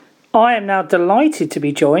I am now delighted to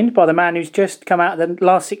be joined by the man who's just come out of the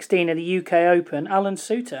last 16 of the UK Open, Alan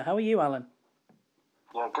Soutar. How are you, Alan?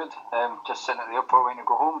 Yeah, good. Just sitting at the airport waiting to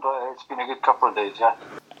go home, but it's been a good couple of days, yeah.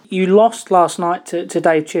 You lost last night to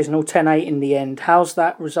Dave Chisnall, 10-8 in the end. How's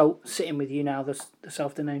that result sitting with you now this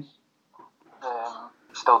afternoon?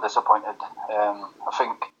 Still disappointed. I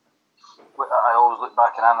think I always look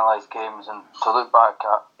back and analyse games, and to look back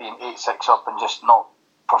at being 8-6 up and just not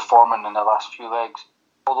performing in the last few legs,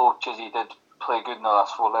 although Chizzy did play good in the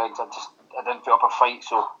last 4 legs, I didn't put up a fight,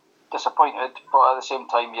 so disappointed, but at the same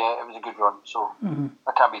time, yeah, it was a good run, so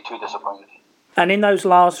I can't be too disappointed. And in those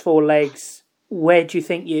last 4 legs, where do you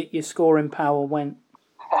think your scoring power went?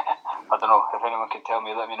 I don't know. If anyone can tell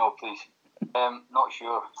me, let me know, please. Not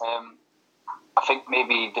sure. I think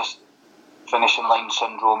maybe just finishing line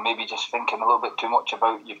syndrome, maybe just thinking a little bit too much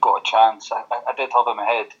about you've got a chance. I did have him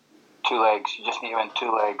ahead 2 legs. You just need to win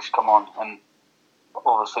 2 legs, come on. And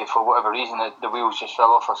obviously, for whatever reason, the wheels just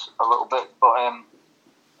fell off us a little bit. But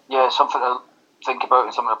yeah, something to think about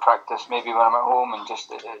and something to practice maybe when I'm at home. And just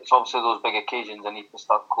it's obviously those big occasions I need to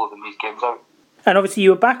start closing these games out. And obviously, you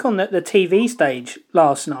were back on the TV stage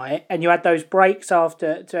last night, and you had those breaks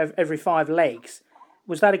after every 5 legs.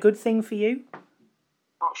 Was that a good thing for you?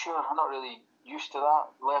 Not sure. I'm not really used to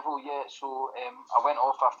that level yet. So I went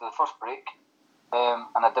off after the first break,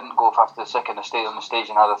 and I didn't go off after the second. I stayed on the stage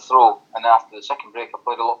and had a throw. And then after the second break, I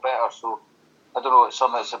played a lot better. So I don't know.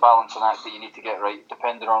 It's a balancing act that you need to get right,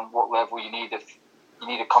 depending on what level you need. If you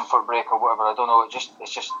need a comfort break or whatever, I don't know.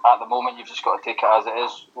 It's just at the moment you've just got to take it as it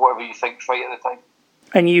is, whatever you think's right at the time.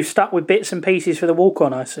 And you stuck with bits and pieces for the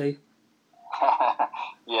walk-on, I see.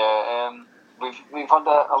 Yeah, we've had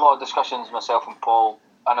a lot of discussions, myself and Paul,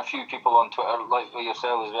 and a few people on Twitter, like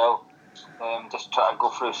yourself as well, just try to go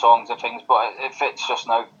through songs and things, but it fits just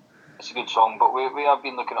now. It's a good song, but we have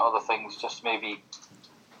been looking at other things, just maybe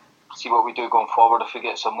see what we do going forward if we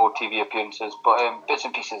get some more TV appearances, but bits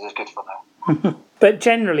and pieces is good for now. But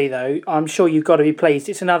generally, though, I'm sure you've got to be pleased.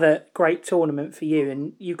 It's another great tournament for you,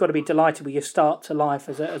 and you've got to be delighted with your start to life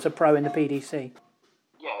as a pro in the PDC.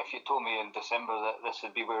 Yeah, if you told me in December that this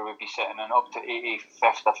would be where we'd be sitting and up to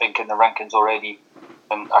 85th, I think, in the rankings already,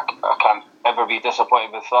 and I can't ever be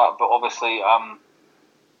disappointed with that. But obviously, I'm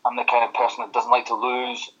the kind of person that doesn't like to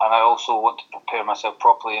lose, and I also want to prepare myself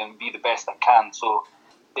properly and be the best I can. So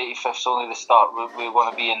 85th is only the start. We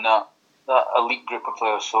want to be in that elite group of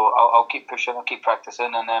players. So I'll keep pushing, I'll keep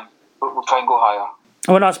practicing, and we'll try and go higher.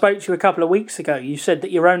 When I spoke to you a couple of weeks ago, you said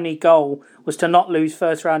that your only goal was to not lose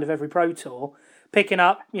first round of every Pro Tour. Picking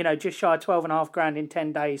up, just shy of 12.5 grand in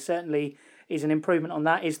 10 days certainly is an improvement on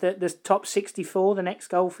that. Is the top 64 the next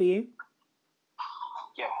goal for you?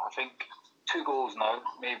 Yeah, I think 2 goals now,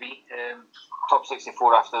 maybe. Top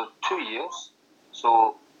 64 after 2 years.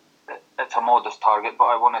 So it's a modest target, but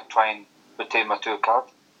I want to try and retain my tour card.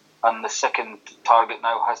 And the second target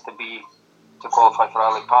now has to be to qualify for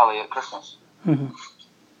Ali Pali at Christmas. Mm-hmm.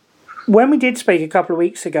 When we did speak a couple of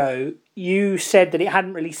weeks ago, you said that it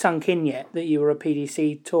hadn't really sunk in yet that you were a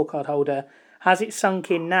PDC tour card holder. Has it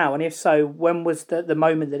sunk in now? And if so, when was the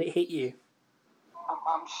moment that it hit you?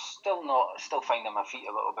 I'm still finding my feet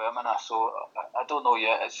a little bit, so I don't know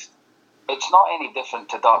yet. It's not any different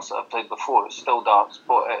to darts that I've played before. It's still darts,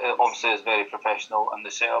 but it obviously is very professional and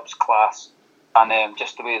the setup's class. And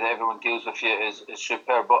just the way that everyone deals with you is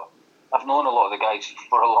superb. But I've known a lot of the guys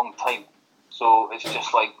for a long time. So it's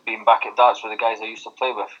just like being back at darts with the guys I used to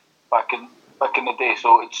play with back in the day.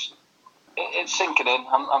 So it's sinking in.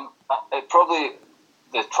 Probably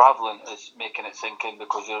the travelling is making it sink in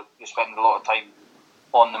because you're spending a lot of time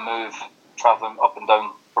on the move, travelling up and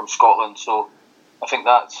down from Scotland. So I think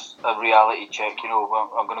that's a reality check.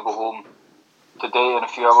 I'm going to go home today in a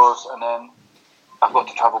few hours, and then I've got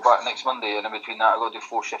to travel back next Monday, and in between that I've got to do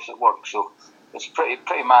 4 shifts at work. So it's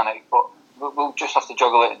pretty manic, but we'll just have to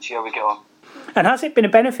juggle it and see how we get on. And has it been a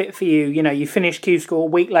benefit for you? You finished Q School, a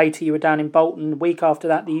week later you were down in Bolton, a week after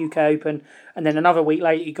that the UK Open, and then another week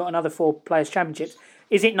later you got another 4 Players' Championships.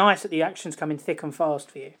 Is it nice that the action's coming thick and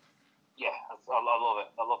fast for you? Yeah, I love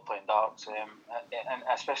it. I love playing darts, and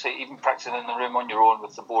especially even practicing in the room on your own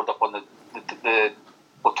with the board up on the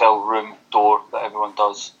hotel room door that everyone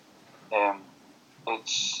does.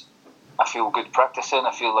 I feel good practicing.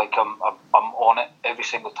 I feel like I'm on it every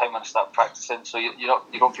single time when I start practicing. So you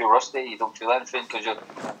don't feel rusty. You don't feel anything because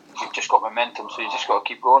you've just got momentum. So you just got to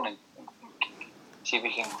keep going and see if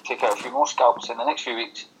we can take out a few more scalps in the next few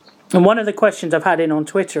weeks. And one of the questions I've had in on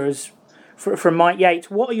Twitter is from Mike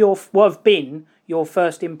Yates. What have been your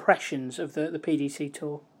first impressions of the PDC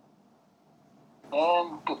tour?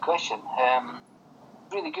 Good question.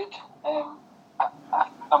 Really good.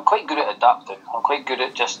 I'm quite good at adapting. I'm quite good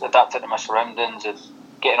at just adapting to my surroundings and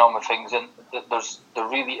getting on with things. And there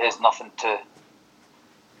really is nothing to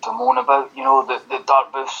moan about. You know, the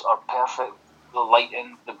dart booths are perfect. The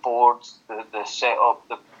lighting, the boards, the setup,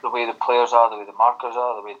 the way the players are, the way the markers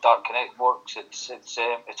are, the way Dart Connect works. It's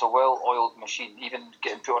a well-oiled machine. Even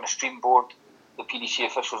getting put on a stream board, the PDC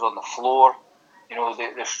officials on the floor. You know,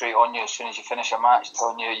 they're straight on you as soon as you finish a match,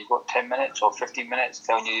 telling you you've got 10 minutes or 15 minutes,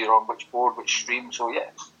 telling you you're on which board, which stream. So yeah,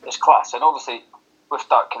 it's class. And obviously with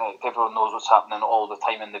Dart Connect, everyone knows what's happening all the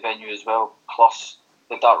time in the venue as well. Plus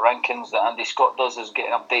the Dart rankings that Andy Scott does is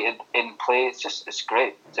getting updated in play. It's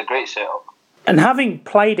great. It's a great setup. And having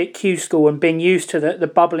played at Q School and been used to the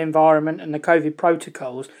bubble environment and the COVID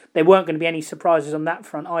protocols, there weren't going to be any surprises on that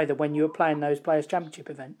front either when you were playing those Players' Championship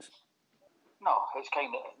events. No, it's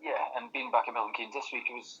kind of, yeah, and being back in Milton Keynes this week,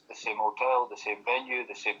 it was the same hotel, the same venue,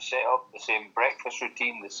 the same setup, the same breakfast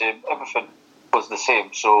routine, everything was the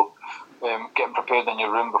same. So getting prepared in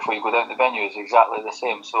your room before you go down to the venue is exactly the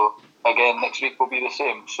same. So again, next week will be the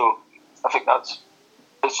same. So I think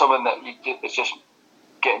it's something that it's just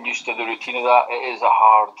getting used to the routine of that. It is a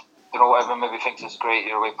hard, everyone maybe thinks it's great,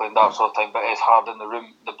 you're away playing darts all the time, but it is hard in the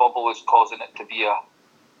room. The bubble is causing it to be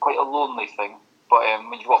quite a lonely thing. But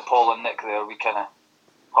when you've got Paul and Nick there, we kind of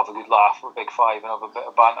have a good laugh with Big Five and have a bit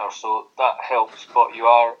of banter, so that helps. But you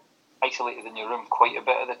are isolated in your room quite a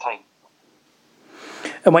bit of the time.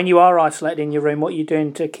 And when you are isolated in your room, what are you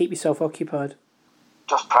doing to keep yourself occupied?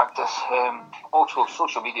 Just practice. Also,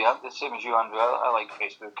 social media, the same as you, Andrew. I like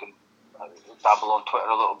Facebook and dabble on Twitter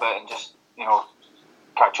a little bit and just,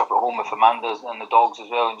 catch up at home with Amanda and the dogs as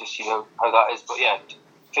well and just see how that is. But yeah,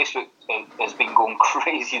 Facebook has been going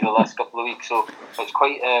crazy the last couple of weeks, so it's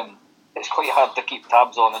quite hard to keep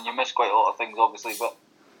tabs on, and you miss quite a lot of things, obviously. But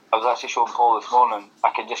I was actually showing Paul this morning,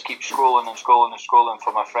 I can just keep scrolling and scrolling and scrolling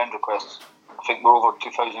for my friend requests. I think we're over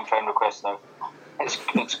 2,000 friend requests now.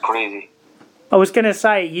 It's crazy. I was going to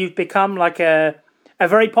say, you've become like a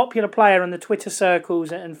very popular player in the Twitter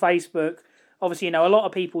circles and Facebook. Obviously, a lot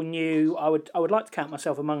of people knew, I would like to count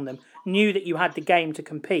myself among them, knew that you had the game to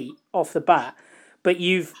compete off the bat. But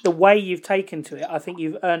the way you've taken to it, I think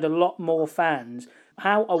you've earned a lot more fans.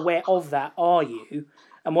 How aware of that are you?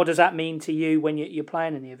 And what does that mean to you when you're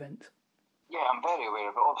playing in the event? Yeah, I'm very aware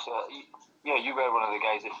of it. Obviously, you were one of the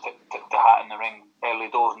guys that took the hat in the ring early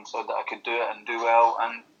doors and said that I could do it and do well.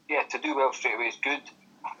 And yeah, to do well straight away is good.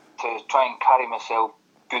 To try and carry myself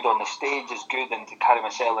good on the stage is good, and to carry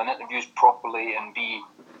myself in interviews properly and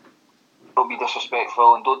don't be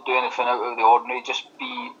disrespectful and don't do anything out of the ordinary. Just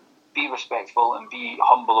be respectful and be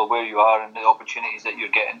humble of where you are and the opportunities that you're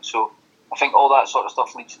getting. So I think all that sort of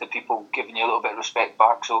stuff leads to people giving you a little bit of respect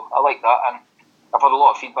back. So I like that, and I've had a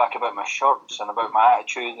lot of feedback about my shirts and about my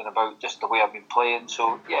attitude and about just the way I've been playing.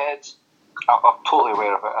 So yeah, I'm totally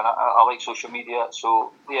aware of it, and I like social media.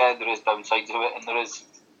 So yeah, there is downsides of it, and there is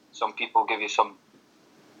some people give you some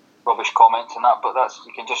rubbish comments and that, but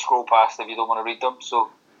you can just scroll past if you don't want to read them. So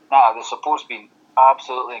the support's been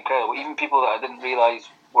absolutely incredible. Even people that I didn't realise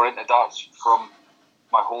were into darts from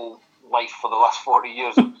my whole life for the last 40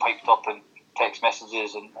 years have piped up in text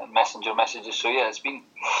messages and messenger messages. So yeah,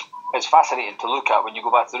 it's fascinating to look at when you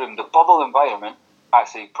go back to the room. The bubble environment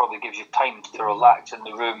actually probably gives you time to relax in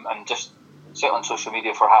the room and just sit on social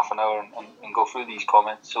media for half an hour and go through these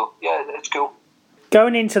comments. So yeah, it's cool.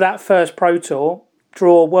 Going into that first Pro Tour,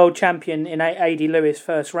 draw world champion in AD Lewis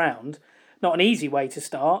first round, not an easy way to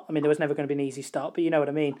start. I mean, there was never going to be an easy start, but you know what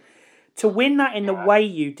I mean. To win that in the way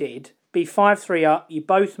you did, be 5-3 up, you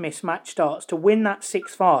both missed match starts, to win that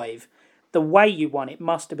 6-5, the way you won it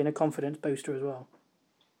must have been a confidence booster as well.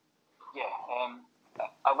 Yeah,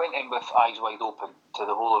 I went in with eyes wide open to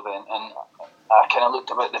the whole event, and I kind of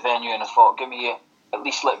looked about the venue and I thought, at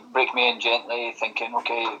least break me in gently, thinking,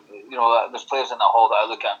 okay, there's players in that hall that I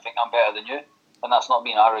look at and think I'm better than you, and that's not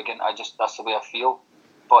being arrogant. That's the way I feel.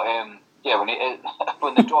 But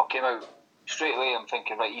when the draw came out, straight away I'm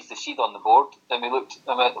thinking, right, he's the seed on the board. Then we looked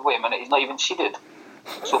and went, wait a minute, he's not even seeded.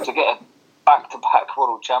 So to get a back-to-back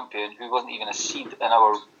world champion who wasn't even a seed in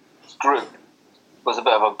our group was a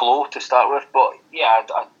bit of a blow to start with. But yeah,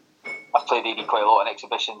 I played AD quite a lot in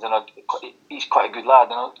exhibitions, and he's quite a good lad,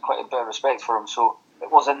 and I had quite a bit of respect for him. So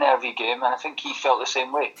it was a nervy game, and I think he felt the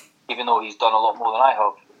same way, even though he's done a lot more than I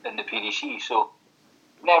have in the PDC. So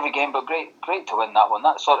nervy game, but great to win that one.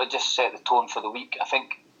 That sort of just set the tone for the week. I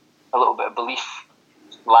think a little bit of belief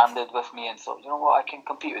landed with me, and thought, you know what, I can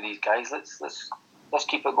compete with these guys. Let's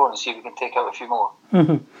keep it going and see if we can take out a few more.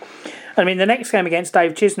 Mm-hmm. I mean, the next game against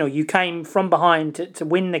Dave Chisnell, you came from behind to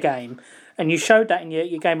win the game, and you showed that in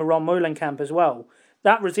your game of Ron Moulenkamp as well.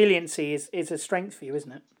 That resiliency is a strength for you,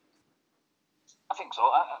 isn't it? I think so.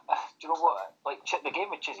 Do you know what? Like the game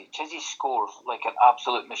with Chizzy scores like an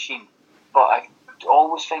absolute machine. But I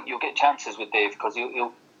always think you'll get chances with Dave because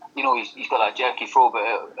he'll he's got that jerky throw, but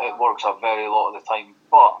it works a very lot of the time.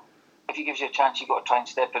 But if he gives you a chance, you've got to try and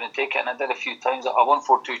step in and take it. And I did a few times. A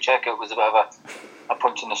 1-4-2 check-out was a bit of a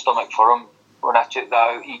punch in the stomach for him. When I checked that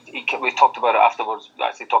out, we talked about it afterwards. We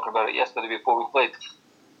actually talked about it yesterday before we played.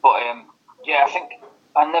 But I think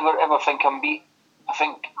I never ever think I'm beat. I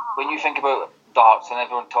think when you think about darts and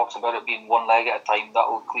everyone talks about it being one leg at a time, that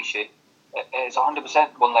old cliche, it's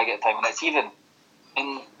 100% one leg at a time, and it's even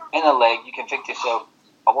in a leg. You can think to yourself,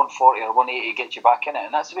 a 140 or 180 gets you back in it,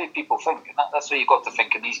 and that's the way people think, and that's the way you've got to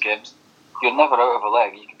think in these games. You're never out of a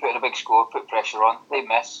leg. You can put in a big score, put pressure on, they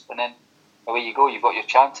miss, and then away you go. You've got your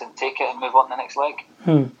chance, and take it and move on to the next leg.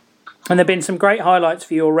 And there have been some great highlights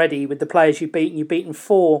for you already with the players you've beaten. You've beaten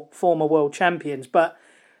 4 former world champions, but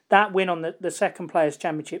that win on the second Players'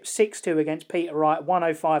 Championship, 6-2 against Peter Wright,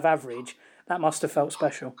 105 average, that must have felt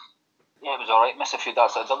special. Yeah, it was alright. Missed a few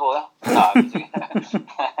darts at a double there.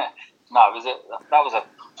 That was a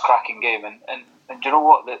cracking game. And do you know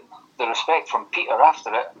what? The respect from Peter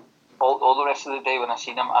after it, all the rest of the day when I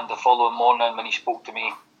seen him, and the following morning when he spoke to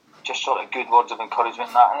me, just sort of good words of encouragement.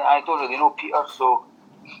 And I don't really know Peter, so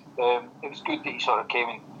it was good that he sort of came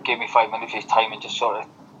and gave me 5 minutes of his time and just sort of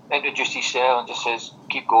introduced himself and just says,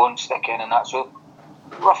 keep going, stick in, and that. So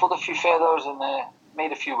ruffled a few feathers and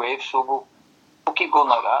made a few waves, so we'll keep going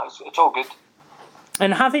like that. It's all good.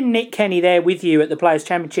 And having Nick Kenny there with you at the Players'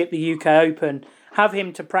 Championship, the UK Open, have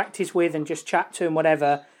him to practice with and just chat to and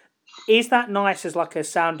whatever, is that nice as like a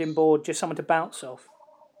sounding board, just someone to bounce off?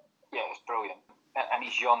 Yeah, it's brilliant. And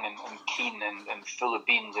he's young and keen and full of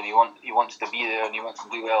beans, and he wants to be there and he wants to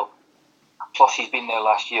do well. Plus, he's been there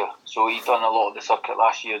last year, so he's done a lot of the circuit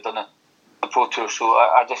last year, done the Pro Tour. So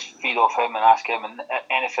I just feed off him and ask him, and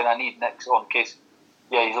anything I need Nick's on case.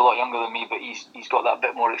 Yeah, he's a lot younger than me, but he's got that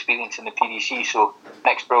bit more experience in the PDC. So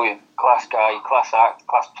Nick's brilliant, class guy, class act,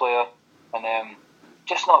 class player, and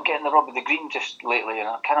just not getting the rub of the green just lately. And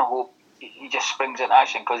I kind of hope he just springs into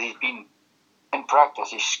action because he's been in practice.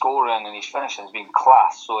 His scoring and his finishing has been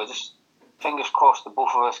class. So I just fingers crossed that both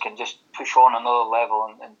of us can just push on another level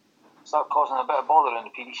and start causing a bit of bother in the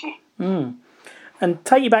PDC. And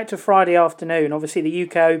take you back to Friday afternoon. Obviously, the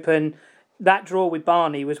UK Open, that draw with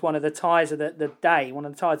Barney was one of the ties of the day, one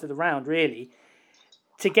of the ties of the round, really.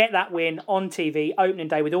 To get that win on TV, opening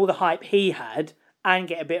day, with all the hype he had, and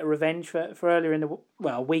get a bit of revenge for earlier in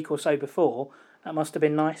a week or so before, that must have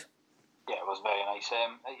been nice. Yeah, it was very nice.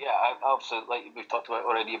 Obviously, like we've talked about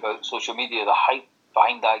already about social media, the hype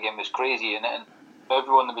behind that game was crazy, and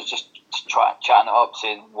everyone was just chatting it up,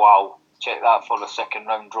 saying, wow, check that for the second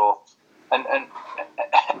round draw. And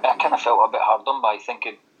I kind of felt a bit hard done by,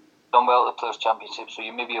 thinking, done well at the Players' Championship, so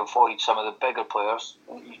you maybe avoid some of the bigger players.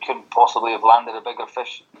 You couldn't possibly have landed a bigger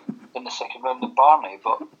fish in the second round than Barney.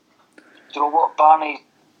 But do you know what? Barney,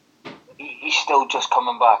 he's still just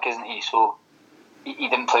coming back, isn't he? So he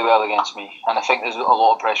didn't play well against me, and I think there's a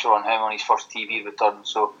lot of pressure on him on his first TV return.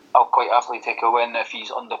 So I'll quite happily take a win if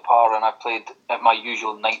he's under par and I played at my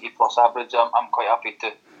usual 90 plus average. I'm quite happy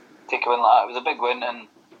to take a win like that. It was a big win, and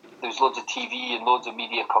there was loads of TV and loads of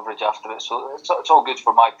media coverage after it, so it's all good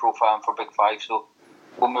for my profile and for Big Five, so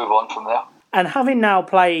we'll move on from there. And having now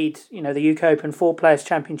played, the UK Open 4 Players'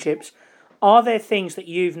 Championships, are there things that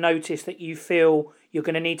you've noticed that you feel you're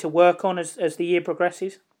going to need to work on as the year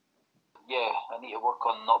progresses? Yeah, I need to work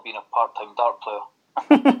on not being a part-time dart player.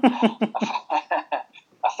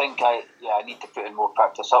 I think I need to put in more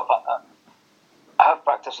practice up. I have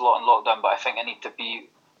practiced a lot in lockdown, but I think I need to be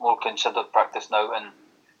more considered practice now. And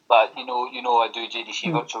but I do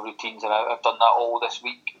JDC virtual routines, and I've done that all this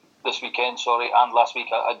weekend, and last week.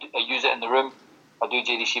 I use it in the room. I do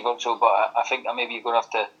JDC virtual, but I think I maybe going to have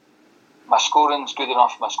to. My scoring's good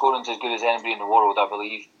enough. My scoring's as good as anybody in the world, I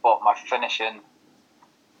believe. But my finishing,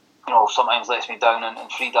 sometimes lets me down.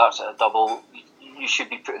 And 3 darts at a double, you should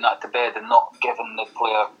be putting that to bed and not giving the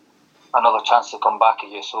player another chance to come back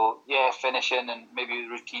at you. So yeah, finishing and maybe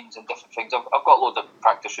routines and different things. I've got loads of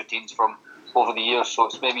practice routines from over the years, so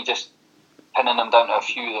it's maybe just pinning them down to a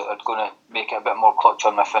few that are going to make it a bit more clutch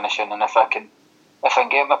on my finishing. And if I can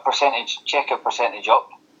get my checkout percentage up,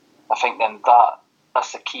 I think then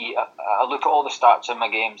that's the key. I look at all the stats in my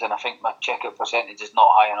games, and I think my checkout percentage is not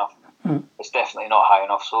high enough. It's definitely not high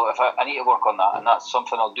enough. So if I need to work on that, and that's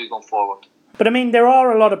something I'll do going forward. But there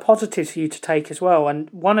are a lot of positives for you to take as well. And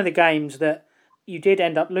one of the games that you did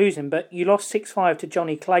end up losing, but you lost 6-5 to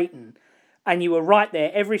Johnny Clayton, and you were right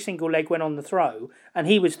there. Every single leg went on the throw, and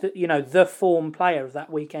he was the form player of that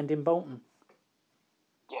weekend in Bolton.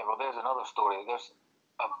 Yeah, well, there's another story.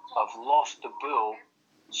 I've lost the bull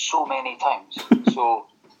so many times. So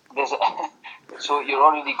there's so you're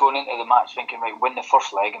already going into the match thinking, right, win the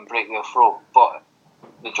first leg and break their throw. But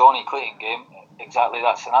the Johnny Clayton game, exactly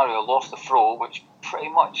that scenario, lost the throw, which pretty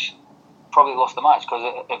much probably lost the match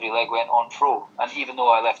because every leg went on throw. And even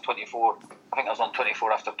though I left 24, I think I was on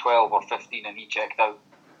 24 after 12 or 15 and he checked out,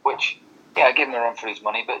 which, yeah, I gave him a run for his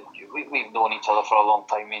money, but we've known each other for a long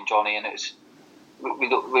time, me and Johnny, and it's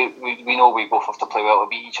we know we both have to play well to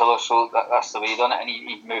beat each other, so that's the way he done it, and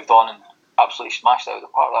he moved on and absolutely smashed it out of the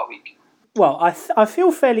park that week. Well, I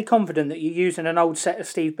feel fairly confident that you're using an old set of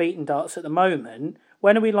Steve Beaton darts at the moment.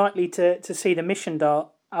 When are we likely to see the Mission Dart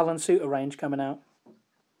Alan Suter range coming out?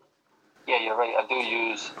 Yeah, you're right. I do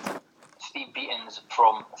use Steve Beaton's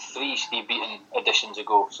from 3 Steve Beaton editions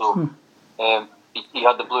ago. So he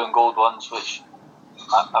had the blue and gold ones, which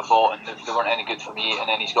I bought, and they weren't any good for me. And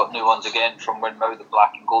then he's got new ones again from Winmouth, the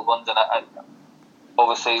black and gold ones. And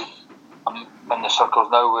obviously, I'm in the circles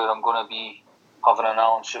now where I'm going to be having an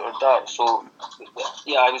Alan Suter dart. So,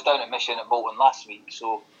 yeah, I was down at Mission at Bolton last week.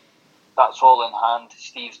 So that's all in hand.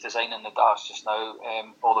 Steve's designing the darts just now.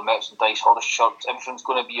 All the merchandise, all the shirts, everything's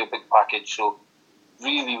going to be a big package. So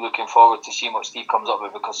really looking forward to seeing what Steve comes up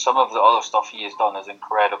with, because some of the other stuff he has done is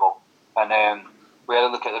incredible. And we had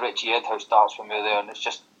a look at the Richie Edhouse darts when we were there, and it's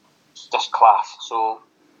just class. So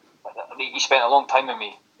he spent a long time with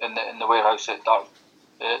me in the warehouse at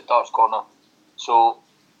Darts Corner. So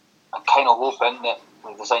I'm kind of hoping that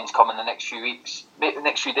the designs come in the next few weeks, the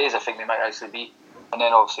next few days. I think they might actually be. And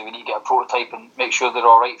then obviously we need to get a prototype and make sure they're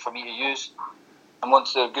all right for me to use. And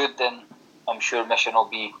once they're good, then I'm sure Mission will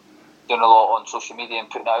be doing a lot on social media and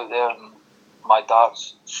putting it out there. And my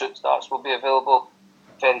darts, Suits darts, will be available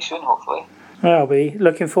very soon, hopefully. I'll be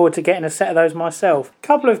looking forward to getting a set of those myself. A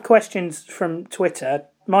couple of questions from Twitter.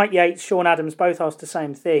 Mike Yates, Sean Adams both asked the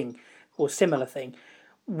same thing, or similar thing.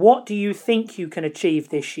 What do you think you can achieve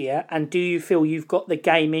this year, and do you feel you've got the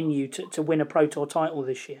game in you to win a Pro Tour title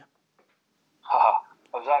this year?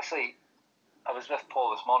 I was with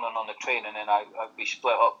Paul this morning on the train, and then we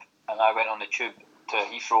split up and I went on the tube to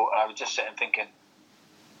Heathrow, and I was just sitting thinking,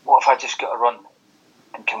 what if I just get a run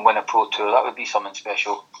and can win a Pro Tour? That would be something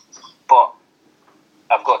special. But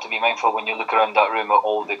I've got to be mindful when you look around that room at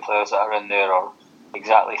all the players that are in there are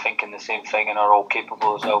exactly thinking the same thing and are all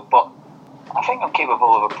capable as well. But I think I'm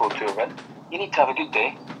capable of a Pro Tour win. You need to have a good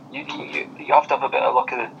day. You have to have a bit of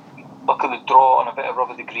luck of the draw and a bit of rub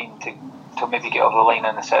of the green to maybe get over the line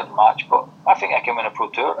in a certain match. But I think I can win a Pro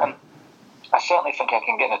Tour, and I certainly think I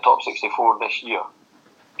can get in the top 64 this year.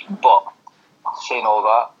 But saying all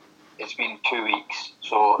that, it's been 2 weeks,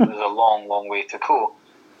 so there's a long, long way to go.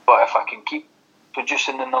 But if I can keep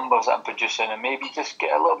producing the numbers that I'm producing and maybe just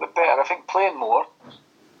get a little bit better, I think playing more,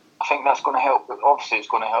 I think that's going to help. Obviously it's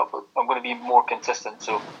going to help, but I'm going to be more consistent.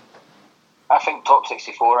 So I think top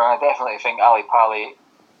 64, and I definitely think Ali Pali,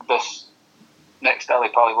 this next Ali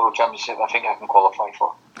Pali World Championship, I think I can qualify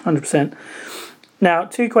for. 100%. Now,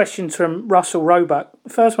 2 questions from Russell Roebuck. The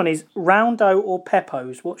first one is, Roundo or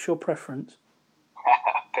Peppo's? What's your preference?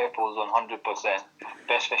 Peppo's 100%.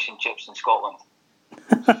 Best fish and chips in Scotland.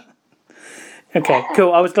 Okay,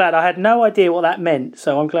 cool. I was glad. I had no idea what that meant,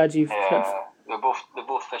 so I'm glad you've... They're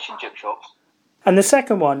both fish and chip shops. And the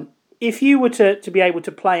second one, if you were to be able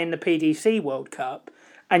to play in the PDC World Cup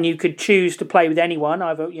and you could choose to play with anyone,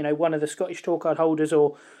 either one of the Scottish Tour Card holders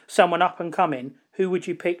or someone up and coming, who would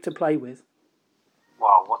you pick to play with?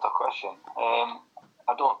 Wow, what a question.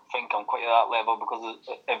 I don't think I'm quite at that level because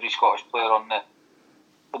every Scottish player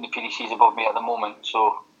in the PDC is above me at the moment,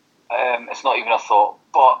 so it's not even a thought.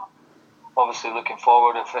 But obviously looking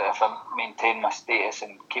forward, if I maintain my status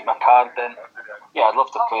and keep my card, then yeah, I'd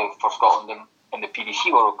love to play for Scotland in the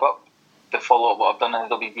PDC World Cup to follow up what I've done in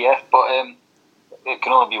the WDF. But it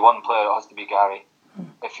can only be one player. It has to be Gary.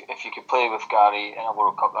 If you could play with Gary in a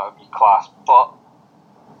World Cup, that would be class. But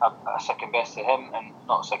a second best to him, and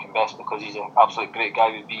not second best because he's an absolute great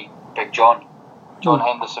guy, would be Big John. John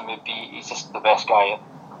Henderson he's just the best guy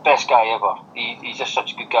ever. He's just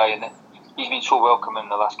such a good guy, and he's been so welcoming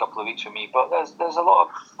the last couple of weeks for me. But there's a lot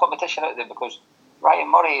of competition out there because Ryan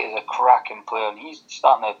Murray is a cracking player, and he's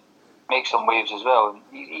starting to make some waves as well. And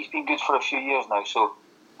he's been good for a few years now. So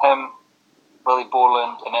him, Willie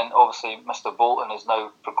Borland, and then obviously Mr. Bolton has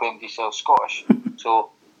now proclaimed himself Scottish. So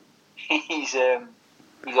he's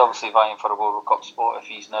obviously vying for a World Cup spot if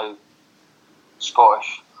he's now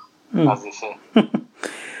Scottish, as they say.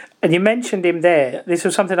 And you mentioned him there. This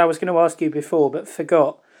was something I was going to ask you before, but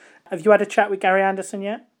forgot. Have you had a chat with Gary Anderson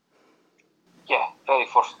yet? Yeah, very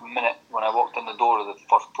first minute when I walked in the door of the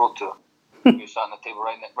first Pro Tour. We sat on the table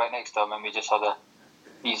right next to him, and we just had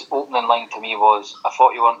his opening line to me was, "I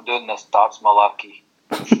thought you weren't doing this darts malarkey,"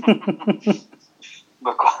 because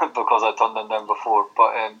I turned him down before.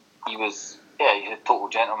 But he's a total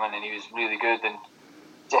gentleman, and he was really good, and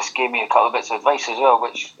just gave me a couple of bits of advice as well,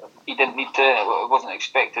 which he didn't need to. It wasn't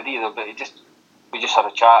expected either, but we just had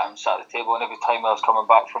a chat and sat at the table, and every time I was coming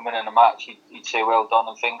back from winning a match, he'd say well done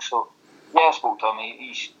and things. So yeah, I spoke to him.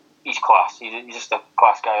 He's class. He's just a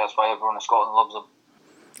class guy. That's why everyone in Scotland loves him.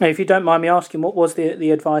 Now, if you don't mind me asking, what was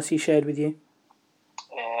the advice he shared with you?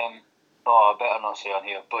 I better not say on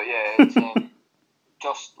here, but yeah, it's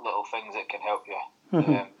just little things that can help you.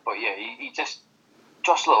 But yeah, he just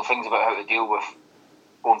little things about how to deal with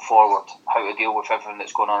going forward, how to deal with everything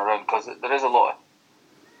that's going on around, because there is a lot of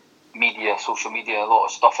media, social media, a lot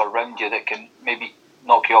of stuff around you that can maybe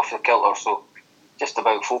knock you off the kilter. So just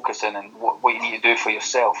about focusing and what you need to do for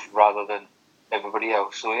yourself rather than everybody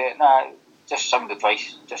else. So yeah, just sound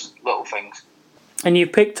advice, just little things. And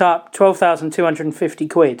you've picked up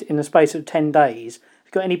 £12,250 in the space of 10 days. Have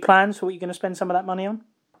you got any plans for what you're going to spend some of that money on?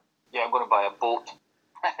 Yeah, I'm going to buy a boat.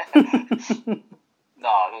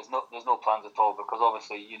 No, there's no plans at all, because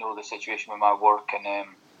obviously you know the situation with my work, and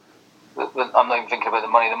I'm not even thinking about the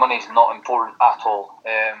money. The money's not important at all.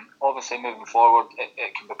 Obviously moving forward,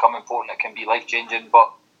 it can become important. It can be life changing,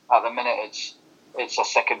 but at the minute it's a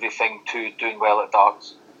secondary thing to doing well at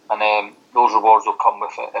darts, and those rewards will come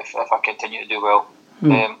with it if I continue to do well.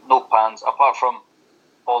 No plans apart from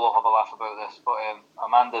Paul will have a laugh about this, but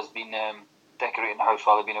Amanda's been decorating the house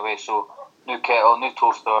while I've been away. So new kettle, new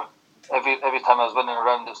toaster. Every time I was running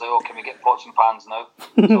around, it's like, oh, can we get pots and pans now?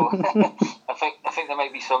 So I think there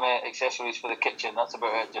might be some accessories for the kitchen. That's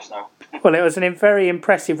about it just now. Well, it was a very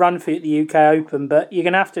impressive run for you at the UK Open, but you're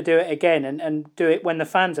going to have to do it again and do it when the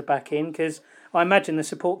fans are back in, because I imagine the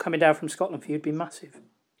support coming down from Scotland for you would be massive.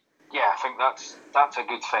 Yeah, I think that's a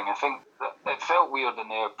good thing. I think that it felt weird in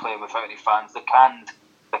there playing without any fans. The canned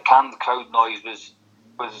crowd noise was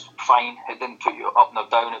fine. It didn't put you up nor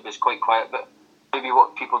down. It was quite quiet, but maybe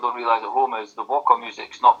what people don't realise at home is the walk-on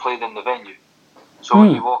music's not played in the venue. So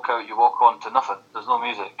when you walk out, you walk on to nothing. There's no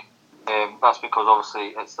music. That's because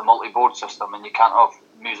obviously it's the multi-board system and you can't have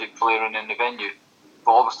music blaring in the venue.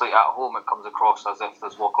 But obviously at home it comes across as if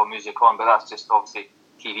there's walk-on music on, but that's just obviously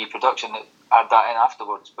TV production that add that in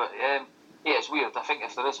afterwards. But yeah, it's weird. I think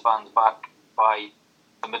if there is fans back by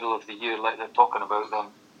the middle of the year like they're talking about,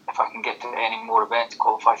 then if I can get to any more events,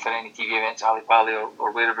 qualify for any TV events, Ali Pali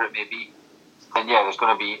or wherever it may be, then yeah, there's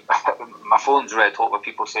going to be my phone's red hot with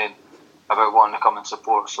people saying about wanting to come and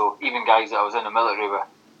support. So even guys that I was in the military with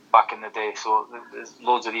back in the day, so there's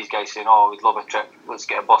loads of these guys saying, oh, we'd love a trip, let's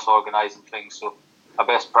get a bus organised and things. So I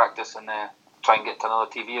best practice and try and get to another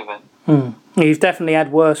TV event. You've definitely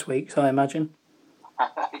had worse weeks, I imagine.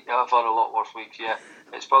 Yeah, I've had a lot worse weeks, yeah.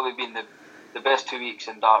 It's probably been the best 2 weeks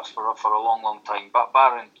in darts for a long, long time. But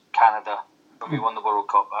barring Canada, when we won the World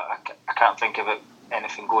Cup, I can't think of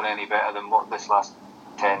anything going any better than what this last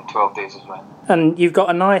 10, 12 days has been. And you've got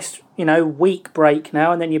a nice, week break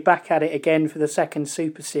now, and then you're back at it again for the second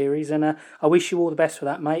Super Series. And I wish you all the best for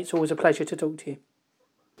that, mate. It's always a pleasure to talk to you.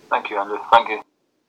 Thank you, Andrew. Thank you.